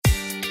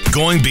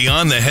Going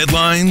beyond the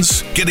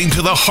headlines, getting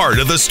to the heart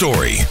of the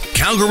story.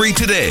 Calgary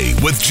Today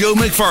with Joe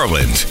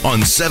McFarland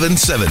on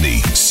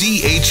 770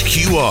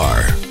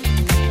 CHQR.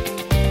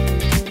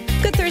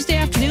 Good Thursday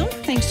afternoon.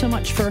 Thanks so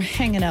much for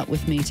hanging out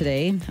with me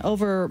today.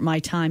 Over my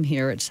time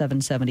here at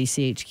 770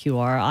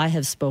 CHQR, I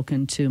have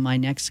spoken to my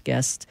next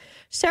guest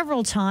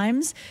several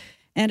times,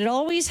 and it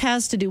always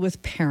has to do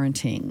with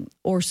parenting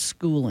or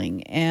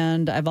schooling.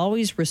 And I've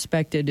always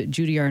respected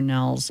Judy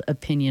Arnell's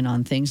opinion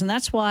on things. And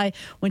that's why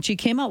when she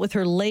came out with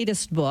her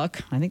latest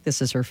book, I think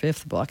this is her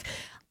 5th book,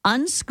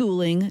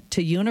 Unschooling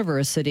to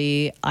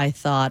University, I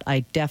thought I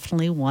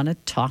definitely want to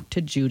talk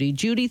to Judy.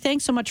 Judy,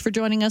 thanks so much for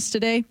joining us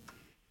today.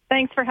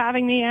 Thanks for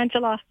having me,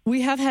 Angela.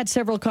 We have had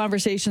several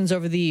conversations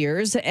over the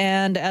years,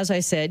 and as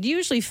I said,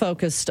 usually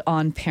focused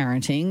on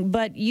parenting,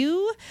 but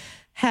you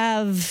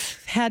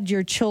have had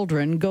your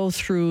children go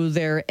through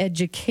their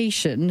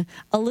education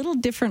a little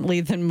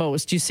differently than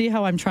most. You see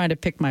how I'm trying to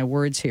pick my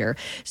words here.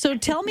 So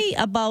tell me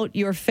about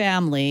your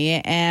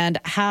family and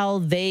how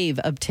they've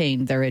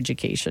obtained their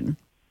education.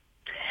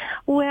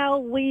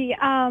 Well, we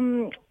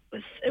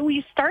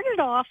started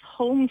off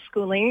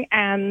homeschooling,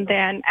 and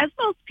then, as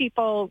most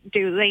people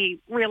do, they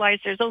realize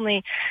there's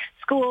only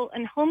school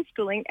and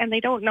homeschooling, and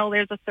they don't know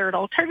there's a third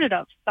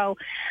alternative. So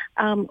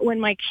when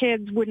my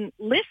kids wouldn't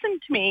listen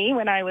to me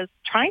when I was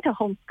trying to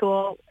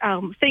homeschool,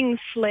 things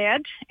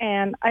slid.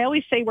 And I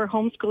always say we're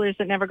homeschoolers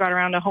that never got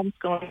around to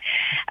homeschooling.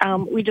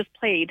 We just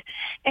played.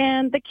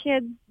 And the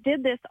kids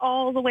did this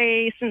all the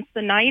way since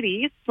the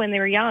 90s when they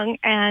were young,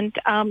 and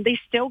they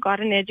still got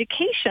an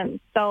education.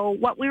 So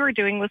what we were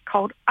doing was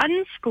called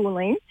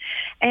unschooling,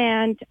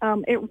 and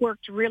it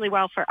worked really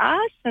well for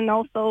us and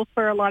also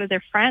for a lot of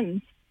their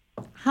friends.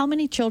 How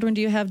many children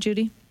do you have,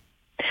 Judy?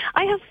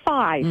 I have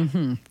 5.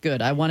 Mm-hmm.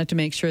 Good. I wanted to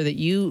make sure that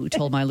you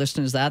told my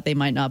listeners that. They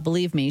might not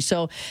believe me.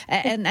 So,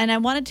 and I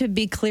wanted to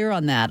be clear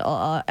on that.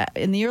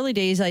 In the early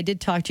days, I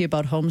did talk to you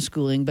about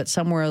homeschooling, but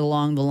somewhere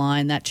along the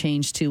line, that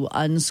changed to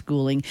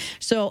unschooling.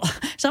 So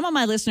some of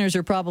my listeners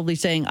are probably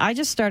saying, I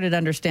just started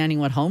understanding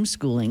what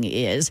homeschooling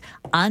is.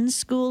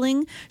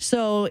 Unschooling?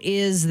 So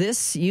is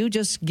this you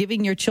just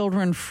giving your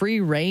children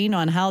free rein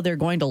on how they're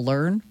going to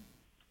learn?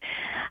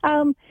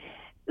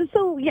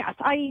 So, yes,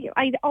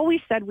 I always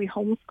said we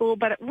homeschool,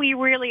 but we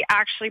really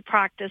actually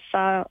practice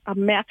a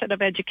method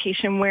of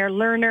education where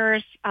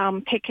learners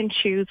pick and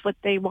choose what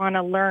they want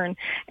to learn.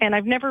 And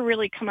I've never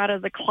really come out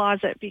of the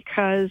closet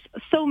because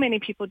so many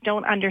people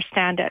don't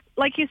understand it.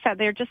 Like you said,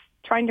 they're just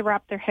trying to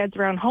wrap their heads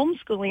around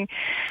homeschooling,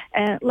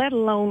 let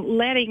alone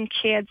letting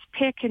kids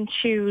pick and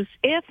choose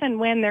if and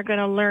when they're going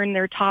to learn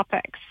their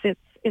topics.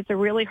 It's a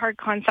really hard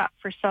concept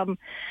for some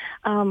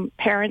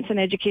parents and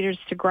educators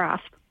to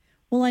grasp.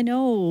 Well, I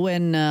know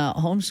when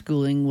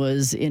homeschooling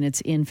was in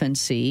its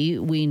infancy,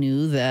 we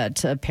knew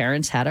that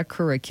parents had a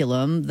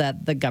curriculum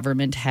that the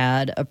government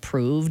had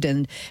approved,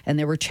 and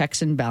there were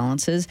checks and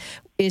balances.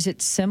 Is it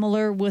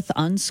similar with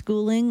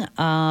unschooling?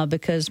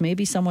 Because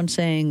maybe someone's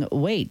saying,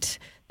 wait,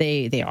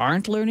 they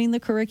aren't learning the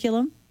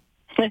curriculum?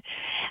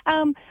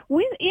 In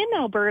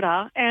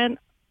Alberta and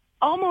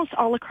almost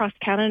all across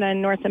Canada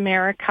and North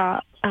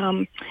America,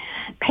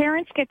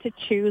 parents get to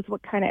choose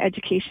what kind of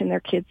education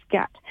their kids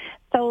get.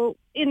 So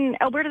in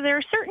Alberta, there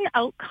are certain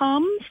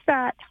outcomes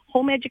that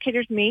home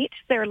educators meet.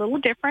 They're a little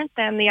different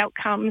than the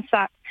outcomes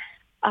that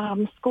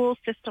school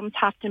systems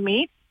have to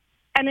meet.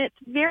 And it's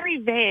very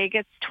vague.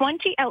 It's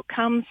 20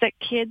 outcomes that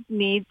kids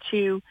need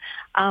to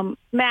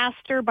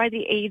master by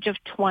the age of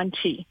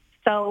 20.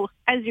 So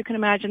as you can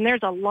imagine,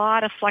 there's a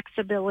lot of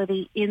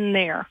flexibility in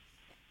there.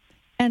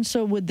 And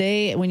so would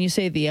they, when you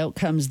say the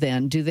outcomes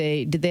then, did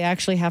they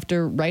actually have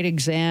to write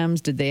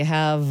exams? Did they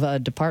have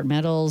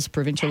departmentals,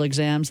 provincial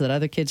exams that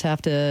other kids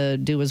have to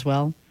do as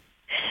well?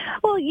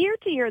 Well, year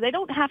to year, they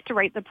don't have to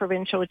write the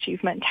provincial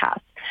achievement test.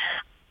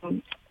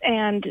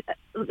 And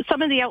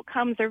some of the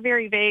outcomes are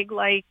very vague,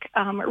 like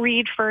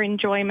read for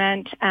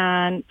enjoyment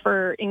and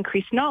for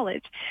increased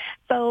knowledge.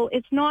 So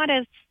it's not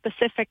as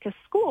specific as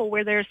school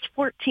where there's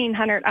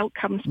 1,400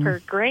 outcomes per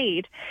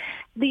grade.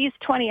 These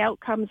 20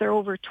 outcomes are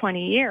over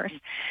 20 years.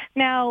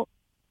 Now,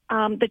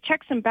 the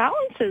checks and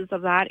balances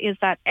of that is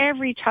that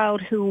every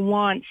child who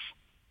wants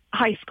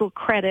high school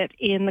credit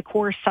in the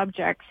core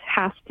subjects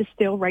has to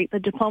still write the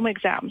diploma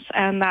exams.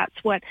 And that's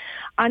what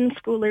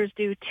unschoolers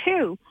do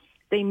too.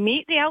 They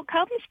meet the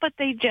outcomes, but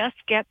they just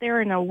get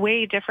there in a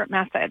way different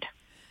method.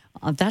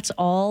 That's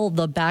all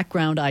the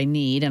background I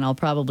need, and I'll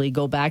probably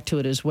go back to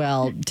it as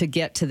well to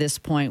get to this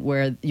point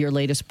where your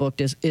latest book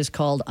is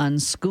called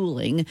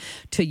Unschooling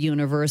to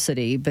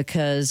University,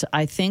 because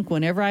I think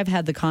whenever I've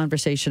had the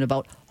conversation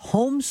about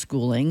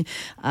homeschooling,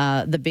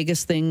 the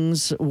biggest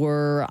things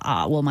were,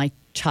 will my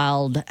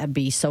child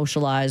be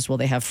socialized? Will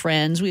they have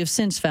friends? We have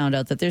since found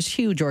out that there's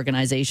huge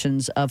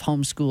organizations of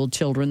homeschooled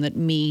children that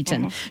meet,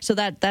 and so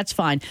that's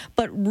fine.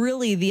 But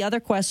really, the other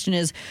question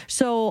is,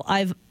 so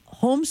I've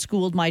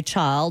homeschooled my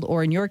child,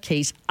 or in your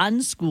case,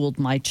 unschooled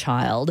my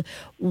child.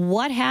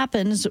 What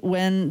happens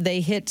when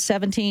they hit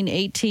 17,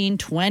 18,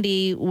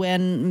 20,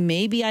 when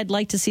maybe I'd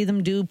like to see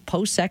them do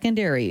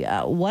post-secondary?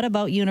 What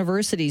about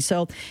university?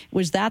 So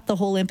was that the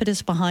whole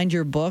impetus behind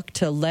your book,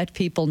 to let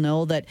people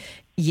know that,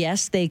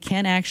 yes, they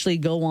can actually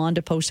go on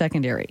to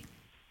post-secondary?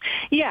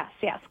 Yes,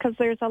 because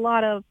there's a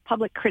lot of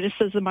public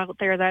criticism out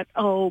there that,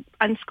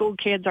 unschooled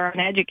kids are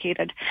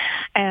uneducated.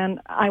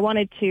 And I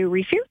wanted to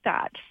refute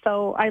that.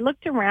 So I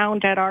looked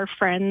around at our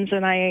friends,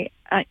 and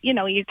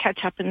you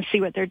catch up and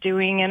see what they're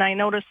doing. And I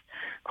noticed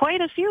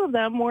quite a few of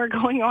them were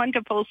going on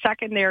to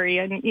post-secondary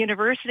and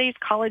universities,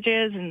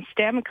 colleges, and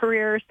STEM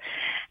careers.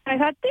 And I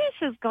thought, this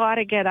has got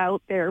to get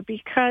out there,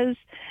 because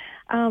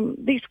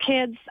these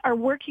kids are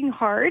working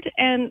hard.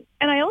 And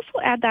I also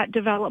add that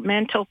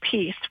developmental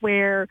piece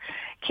where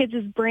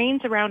kids'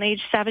 brains around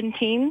age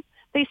 17,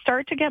 they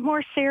start to get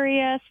more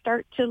serious,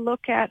 start to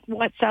look at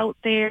what's out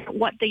there,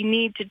 what they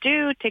need to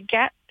do to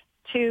get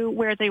to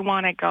where they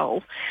want to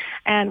go.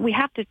 And we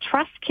have to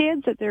trust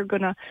kids that they're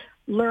going to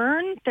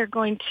learn, they're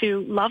going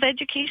to love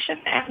education,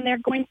 and they're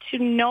going to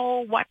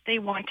know what they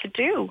want to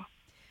do.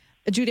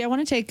 Judy, I want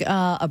to take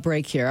a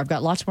break here. I've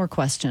got lots more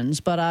questions,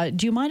 but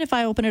do you mind if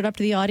I open it up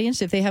to the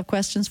audience if they have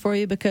questions for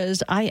you?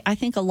 Because I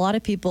think a lot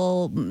of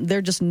people,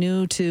 they're just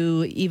new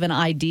to even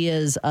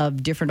ideas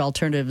of different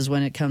alternatives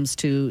when it comes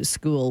to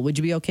school. Would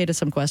you be okay to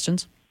some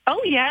questions? Oh,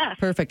 yeah.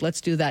 Perfect.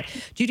 Let's do that.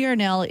 Judy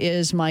Arnell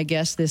is my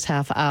guest this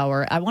half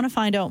hour. I want to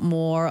find out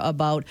more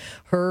about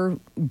her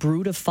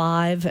brood of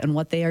 5 and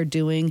what they are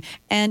doing.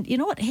 And you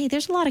know what? Hey,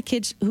 there's a lot of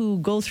kids who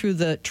go through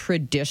the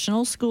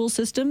traditional school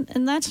system,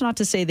 and that's not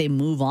to say they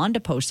move on to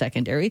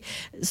post-secondary.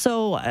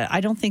 So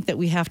I don't think that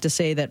we have to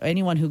say that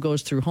anyone who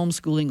goes through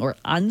homeschooling or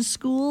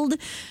unschooled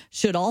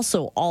should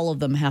also, all of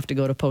them have to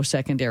go to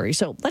post-secondary.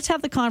 So let's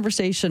have the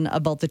conversation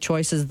about the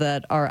choices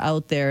that are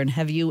out there. And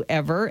have you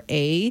ever,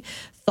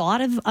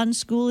 thought of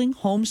unschooling,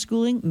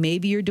 homeschooling?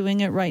 Maybe you're doing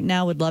it right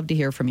now. Would love to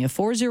hear from you.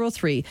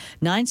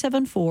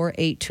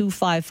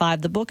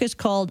 403-974-8255. The book is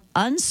called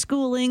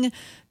Unschooling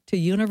to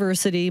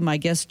University. My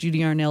guest, Judy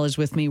Arnell, is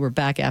with me. We're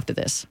back after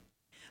this.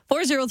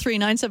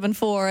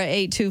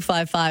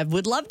 403-974-8255.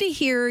 Would love to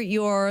hear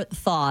your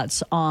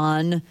thoughts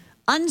on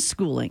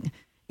unschooling.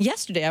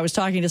 Yesterday, I was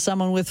talking to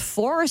someone with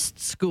forest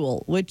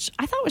school, which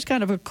I thought was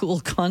kind of a cool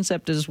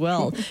concept as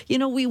well. You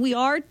know, we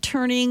are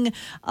turning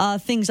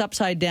things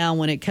upside down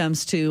when it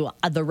comes to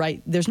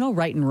there's no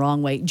right and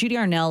wrong way. Judy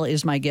Arnell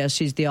is my guest.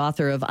 She's the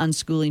author of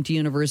Unschooling to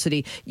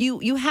University.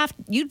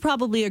 You'd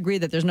probably agree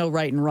that there's no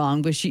right and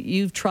wrong, but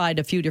you've tried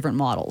a few different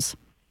models.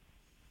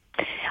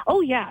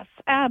 Oh, yes,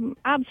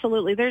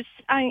 absolutely.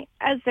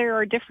 As there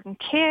are different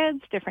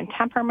kids, different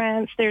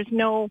temperaments, there's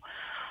no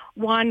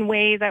one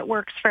way that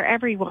works for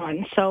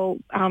everyone. So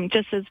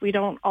just as we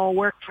don't all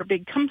work for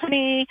big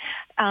company,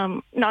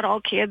 not all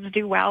kids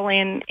do well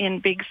in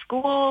big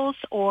schools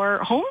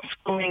or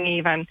homeschooling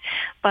even.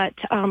 But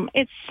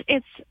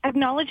it's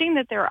acknowledging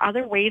that there are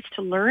other ways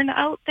to learn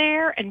out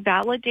there and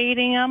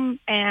validating them,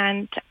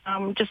 and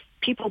just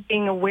people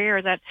being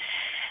aware that,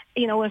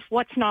 if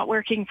what's not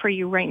working for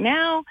you right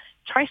now,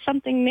 try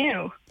something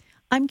new.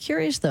 I'm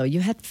curious, though. You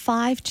had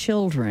 5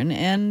 children,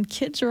 and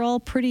kids are all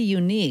pretty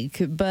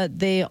unique, but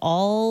they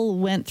all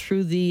went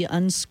through the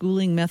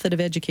unschooling method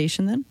of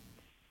education then?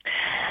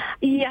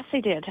 Yes,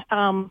 they did.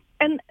 And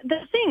the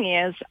thing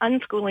is,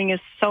 unschooling is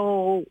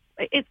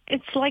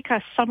it's like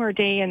a summer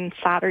day and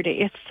Saturday.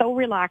 It's so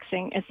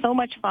relaxing. It's so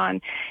much fun.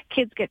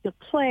 Kids get to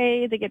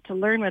play. They get to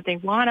learn what they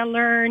want to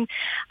learn.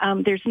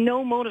 There's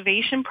no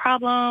motivation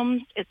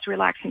problems. It's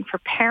relaxing for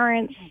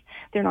parents.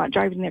 They're not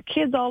driving their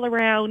kids all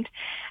around.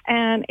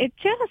 And it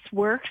just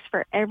works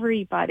for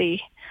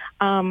everybody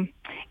in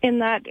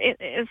that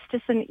it's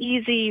just an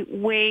easy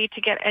way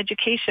to get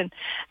education.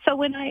 So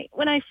when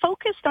I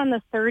focused on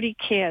the 30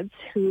 kids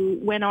who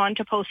went on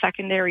to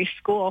post-secondary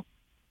school,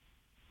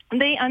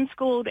 they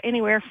unschooled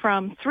anywhere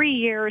from 3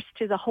 years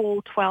to the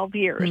whole 12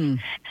 years.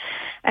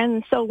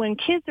 And so when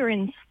kids are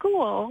in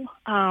school,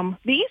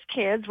 these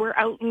kids were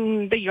out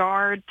in the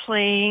yard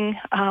playing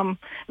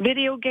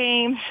video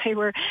games. They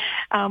were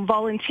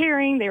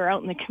volunteering. They were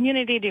out in the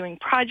community doing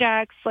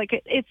projects.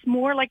 It's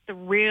more like the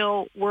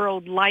real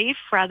world life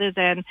rather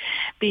than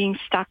being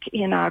stuck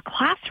in a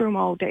classroom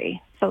all day.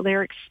 So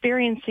they're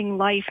experiencing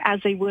life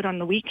as they would on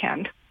the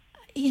weekend.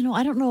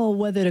 I don't know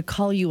whether to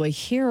call you a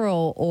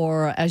hero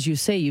or, as you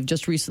say, you've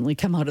just recently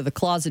come out of the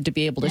closet to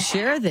be able to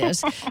share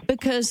this,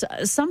 because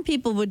some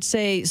people would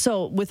say,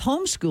 so with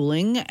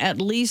homeschooling,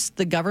 at least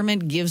the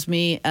government gives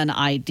me an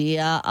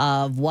idea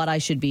of what I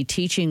should be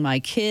teaching my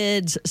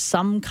kids,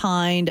 some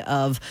kind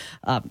of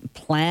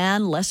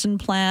lesson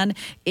plan.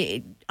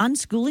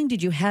 Unschooling,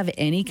 did you have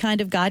any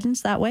kind of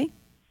guidance that way?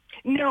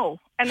 No.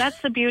 And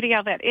that's the beauty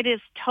of it. It is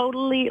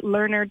totally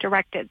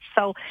learner-directed.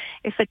 So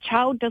if a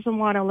child doesn't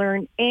want to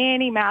learn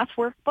any math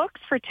workbooks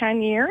for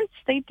 10 years,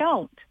 they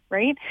don't.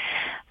 right?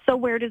 So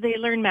where do they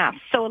learn math?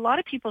 So a lot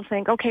of people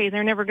think, okay,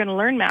 they're never going to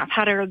learn math.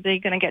 How are they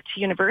going to get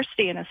to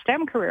university in a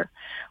STEM career?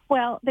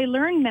 Well, they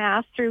learn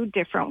math through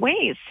different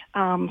ways,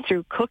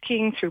 through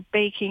cooking, through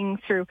baking,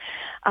 through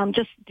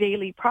just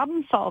daily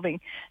problem solving.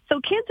 So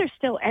kids are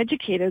still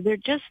educated. They're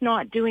just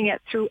not doing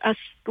it through a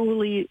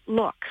schooly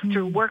look,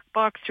 through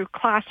workbooks, through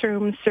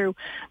classrooms, through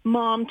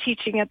mom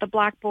teaching at the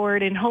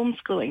blackboard and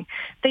homeschooling.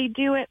 They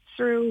do it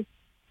through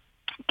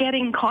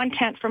getting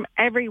content from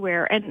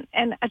everywhere. And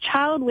a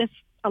child with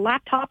a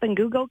laptop and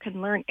Google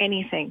can learn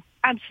anything,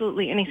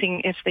 absolutely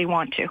anything if they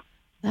want to.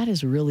 That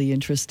is really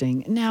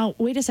interesting. Now,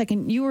 wait a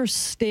second. You were a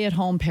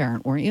stay-at-home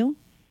parent, weren't you?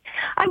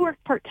 I work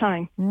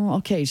part-time.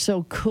 Okay,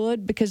 so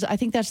because I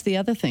think that's the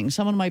other thing.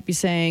 Someone might be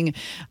saying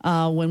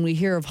when we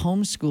hear of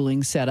homeschooling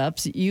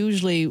setups,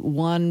 usually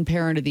one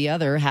parent or the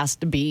other has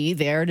to be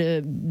there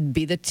to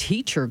be the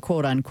teacher,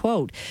 quote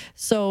unquote.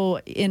 So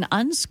in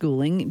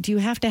unschooling, do you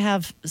have to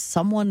have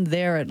someone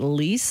there at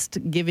least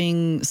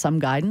giving some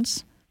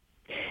guidance?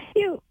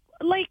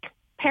 Like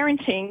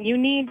parenting, you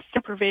need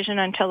supervision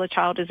until the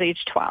child is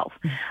age 12,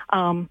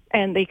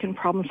 and they can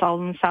problem solve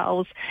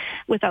themselves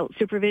without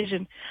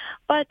supervision.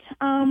 But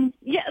there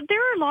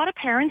are a lot of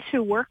parents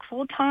who work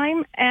full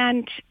time,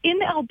 and in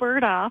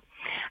Alberta,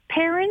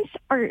 parents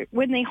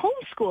when they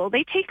homeschool,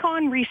 they take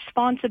on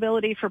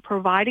responsibility for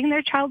providing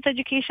their child's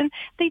education.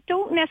 They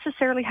don't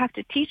necessarily have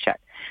to teach it.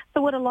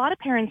 So what a lot of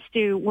parents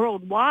do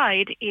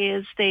worldwide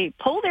is they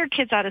pull their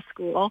kids out of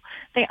school,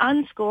 they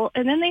unschool,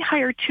 and then they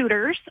hire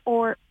tutors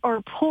or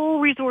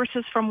pull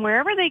resources from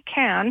wherever they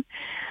can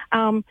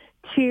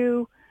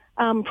to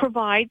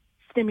provide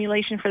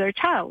stimulation for their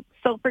child.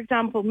 So, for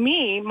example,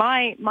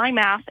 my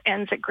math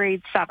ends at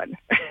grade 7.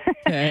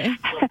 Okay.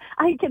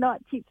 I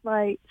cannot teach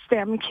my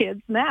STEM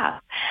kids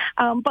math.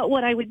 But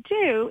what I would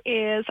do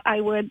is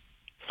I would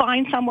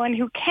find someone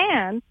who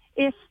can,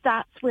 if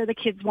that's where the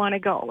kids want to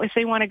go. If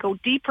they want to go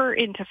deeper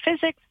into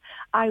physics,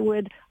 I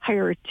would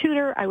hire a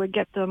tutor. I would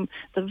get them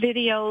the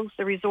videos,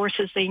 the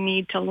resources they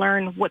need to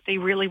learn what they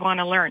really want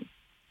to learn.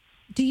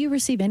 Do you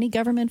receive any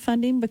government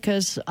funding?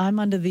 Because I'm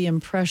under the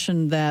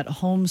impression that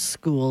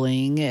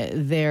homeschooling,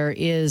 there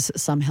is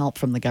some help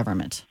from the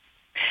government.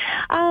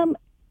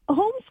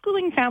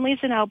 Homeschooling families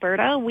in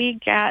Alberta, we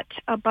get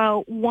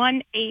about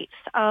 1/8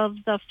 of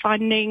the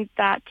funding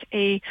that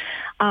a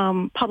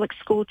public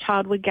school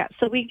child would get.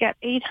 So we get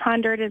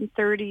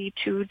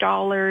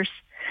 $832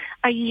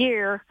 a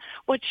year,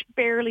 which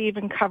barely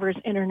even covers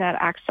internet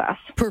access.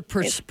 Per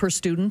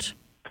student?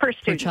 Per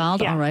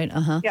child? Yeah. All right.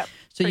 Yep,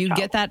 so you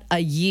get that a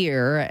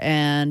year,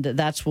 and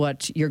that's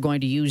what you're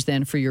going to use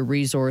then for your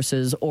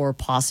resources, or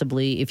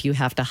possibly if you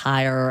have to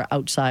hire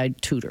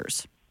outside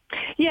tutors.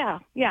 Yeah,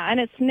 and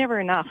it's never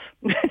enough.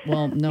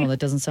 Well, no, that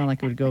doesn't sound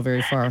like it would go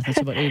very far.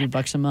 That's about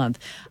 $80 a month.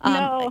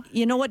 No.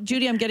 You know what,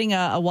 Judy, I'm getting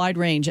a wide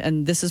range,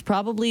 and this is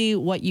probably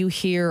what you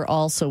hear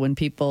also when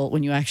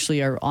you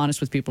actually are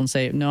honest with people and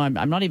say, no,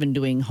 I'm not even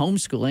doing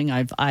homeschooling.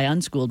 I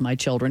unschooled my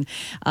children.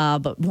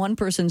 But one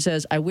person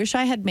says, I wish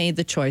I had made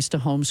the choice to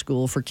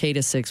homeschool for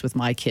K-6 with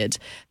my kids.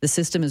 The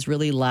system is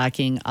really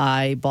lacking.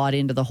 I bought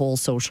into the whole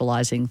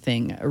socializing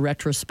thing.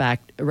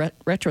 Retrospect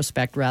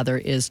rather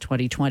is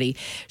 2020.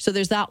 So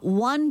there's that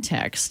one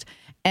text,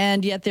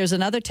 and yet there's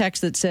another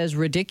text that says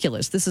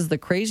ridiculous. This is the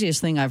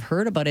craziest thing I've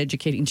heard about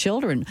educating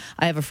children.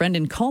 I have a friend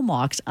in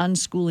Comox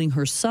unschooling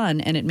her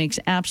son, and it makes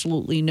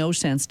absolutely no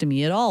sense to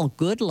me at all.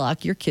 Good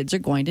luck. Your kids are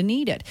going to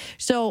need it.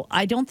 So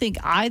I don't think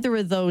either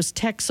of those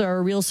texts are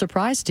a real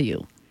surprise to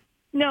you.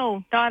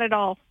 No, not at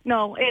all.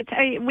 No,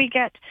 we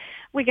get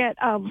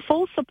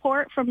full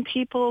support from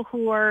people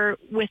who are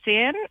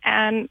within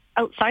and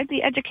outside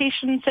the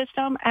education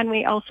system, and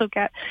we also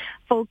get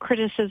full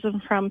criticism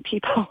from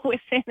people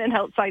within and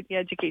outside the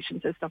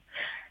education system.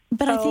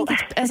 But I think,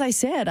 as I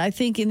said, I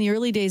think in the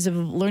early days of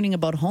learning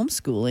about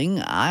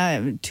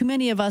homeschooling, too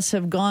many of us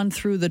have gone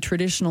through the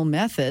traditional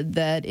method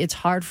that it's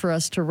hard for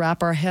us to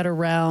wrap our head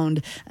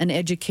around an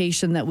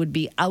education that would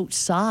be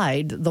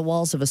outside the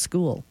walls of a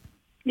school.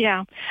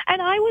 Yeah,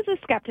 and I was a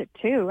skeptic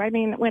too. I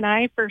mean, when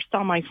I first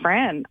saw my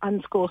friend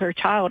unschool her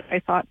child, I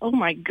thought, oh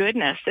my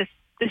goodness,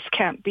 this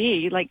can't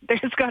be. Like,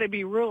 there's got to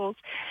be rules.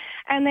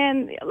 And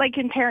then, like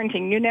in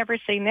parenting, you never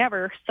say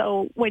never.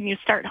 So when you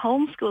start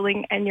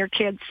homeschooling and your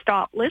kids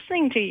stop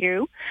listening to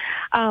you,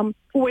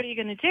 what are you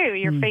going to do?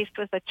 You're faced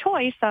with a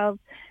choice of,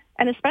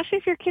 and especially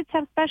if your kids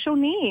have special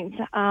needs,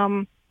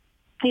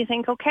 you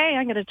think, okay,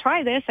 I'm going to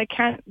try this. I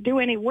can't do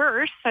any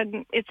worse,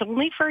 and it's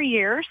only for a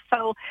year.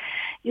 So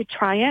you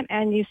try it,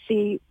 and you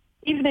see,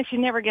 even if you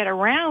never get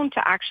around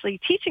to actually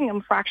teaching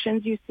them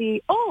fractions, you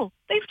see, oh,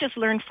 they've just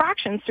learned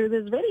fractions through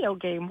this video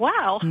game.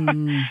 Wow.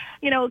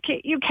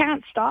 You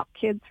can't stop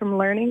kids from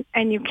learning,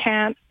 and you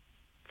can't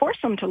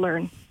force them to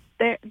learn.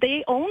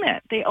 They own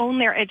it. They own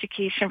their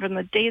education from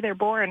the day they're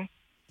born.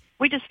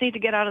 We just need to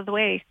get out of the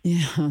way.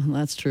 Yeah,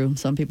 that's true.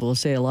 Some people will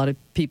say a lot of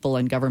people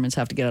and governments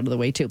have to get out of the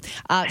way, too.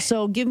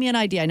 So give me an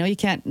idea. I know you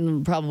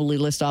can't probably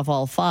list off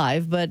all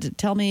 5, but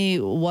tell me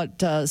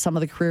what some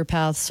of the career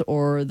paths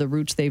or the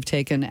routes they've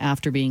taken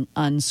after being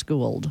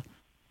unschooled.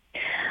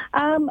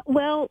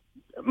 Well,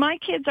 my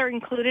kids are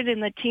included in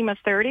the team of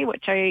 30,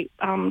 which I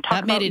talk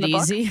That made about in it the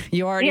book. easy.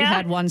 You already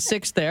had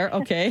 1/6 there.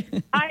 Okay.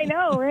 I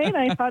know, right?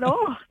 I thought,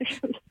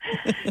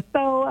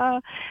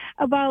 So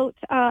about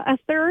a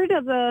third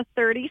of the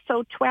 30,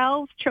 so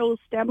 12 chose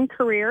STEM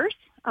careers.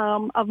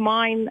 Of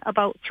mine,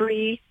 about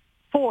three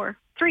chose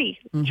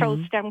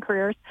STEM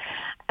careers.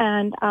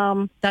 And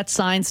that's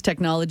science,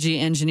 technology,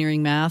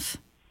 engineering, math.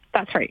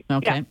 That's right.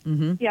 Okay. Yep.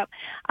 Mm-hmm. Yep.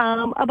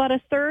 About a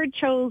third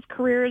chose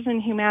careers in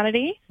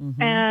humanity,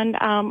 and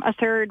a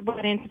third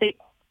went into the...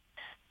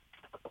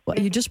 Well,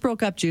 you just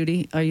broke up,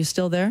 Judy. Are you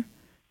still there?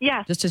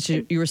 Yes. Just as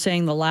you were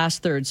saying the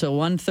last third. So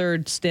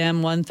 1/3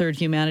 STEM, 1/3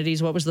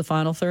 humanities. What was the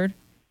final third?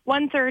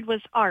 1/3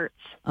 was arts.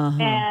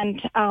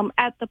 And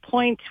at the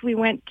point we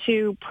went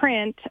to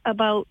print,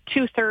 about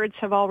 2/3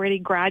 have already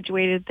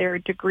graduated their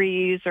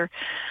degrees or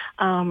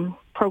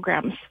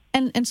programs.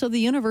 And so the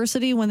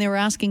university, when they were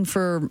asking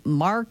for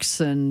marks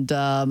and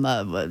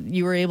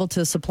you were able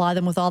to supply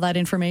them with all that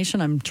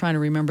information? I'm trying to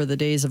remember the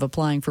days of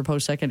applying for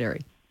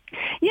post-secondary.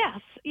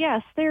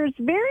 Yes. There's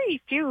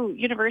very few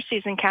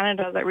universities in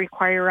Canada that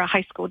require a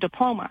high school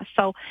diploma.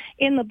 So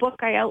in the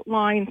book, I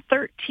outline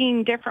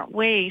 13 different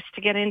ways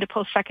to get into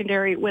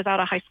post-secondary without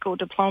a high school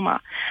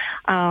diploma.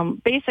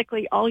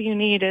 Basically, all you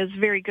need is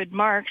very good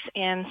marks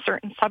in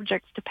certain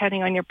subjects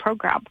depending on your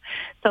program.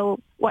 So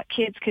what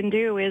kids can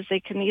do is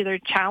they can either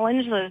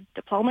challenge the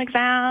diploma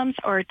exams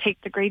or take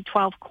the grade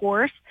 12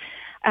 course.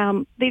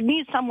 They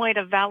need some way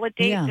to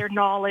validate their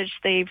knowledge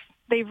they've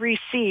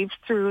received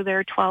through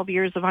their 12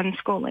 years of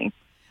unschooling.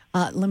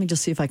 Let me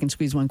just see if I can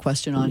squeeze one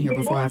question on here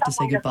before I have to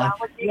say goodbye.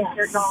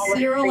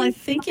 Cyril, I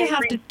think you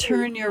have to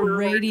turn your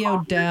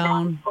radio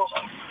down.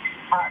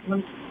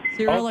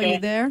 Cyril, Are you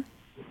there?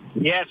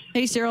 Yes.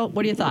 Hey, Cyril,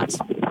 what are your thoughts?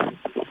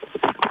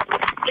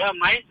 Yeah,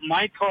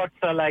 my thoughts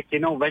are like,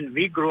 when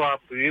we grew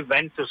up, we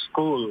went to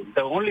school.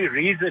 The only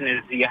reason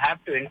is you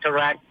have to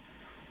interact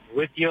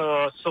with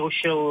your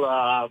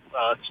social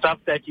stuff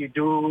that you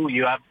do.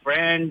 You have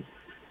friends.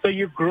 So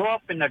you grow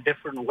up in a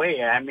different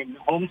way. I mean,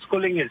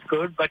 homeschooling is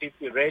good, but if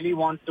you really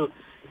want to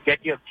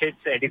get your kids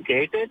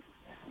educated,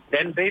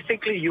 then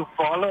basically you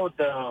follow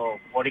the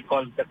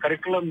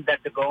curriculum that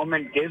the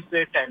government gives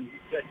it and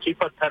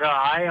keep a thorough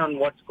eye on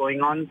what's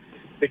going on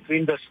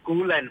between the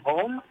school and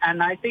home.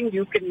 And I think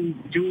you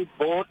can do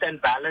both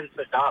and balance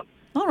it up.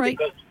 All right.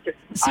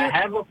 Because I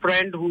have a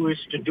friend who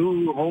used to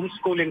do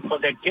homeschooling for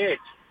their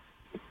kids.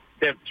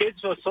 Their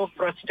kids were so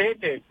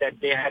frustrated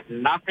that they had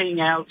nothing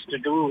else to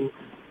do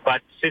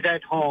but sit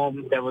at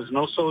home. There was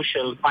no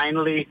social.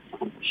 Finally,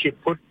 she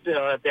put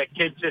their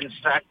kids in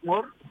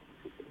Strathmore,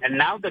 and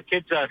now the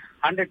kids are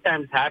 100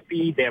 times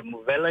happy. They're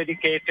well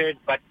educated,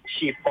 but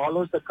she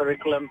follows the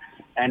curriculum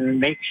and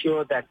makes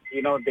sure that,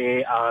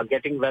 they are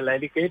getting well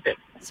educated.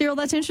 Cyril,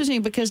 that's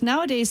interesting because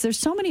nowadays there's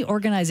so many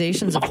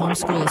organizations of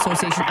homeschool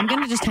associations. I'm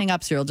going to just hang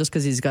up Cyril just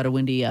because he's got a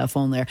windy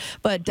phone there.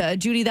 But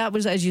Judy, that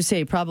was, as you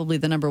say, probably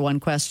the number one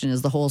question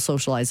is the whole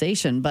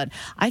socialization. But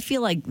I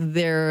feel like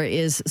there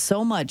is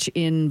so much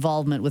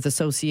involvement with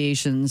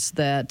associations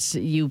that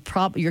your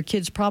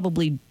kids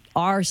probably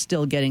are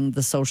still getting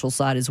the social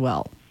side as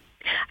well.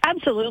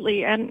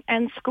 Absolutely.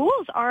 And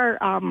schools are,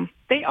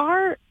 they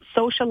are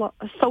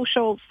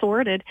social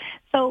sorted.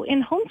 So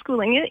in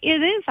homeschooling,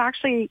 it is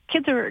actually,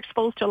 kids are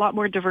exposed to a lot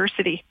more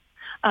diversity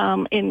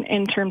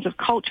in terms of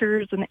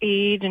cultures and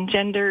age and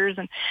genders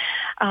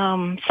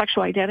and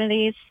sexual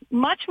identities,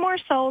 much more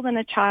so than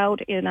a child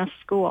in a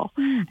school.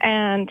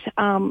 And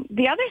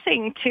the other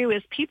thing, too,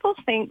 is people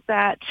think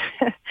that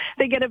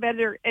they get a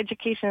better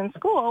education in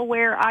school,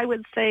 where I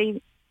would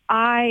say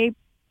I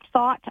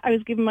thought I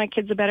was giving my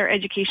kids a better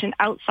education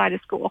outside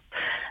of school.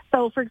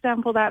 So, for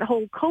example, that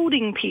whole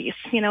coding piece,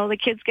 the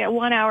kids get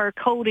 1 hour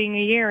coding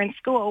a year in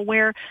school,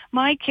 where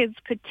my kids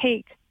could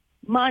take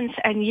months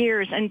and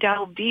years and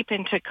delve deep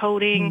into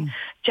coding,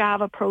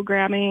 Java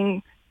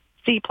programming,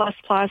 C++,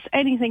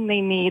 anything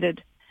they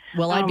needed.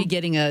 Well, I'd be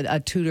getting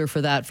a tutor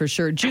for that for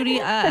sure. Judy,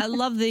 I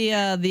love the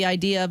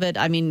idea of it.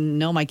 I mean,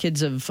 no, my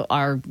kids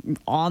are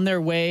on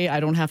their way. I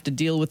don't have to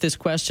deal with this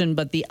question.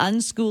 But the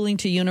Unschooling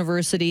to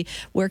University,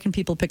 where can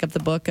people pick up the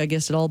book? I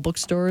guess at all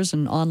bookstores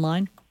and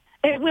online?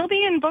 It will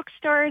be in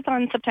bookstores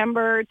on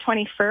September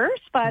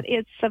 21st, but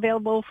it's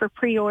available for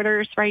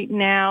pre-orders right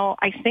now,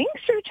 I think,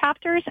 through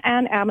Chapters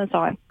and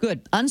Amazon.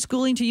 Good.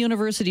 Unschooling to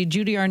University.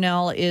 Judy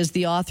Arnell is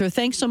the author.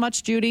 Thanks so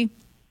much, Judy.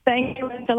 Thank you.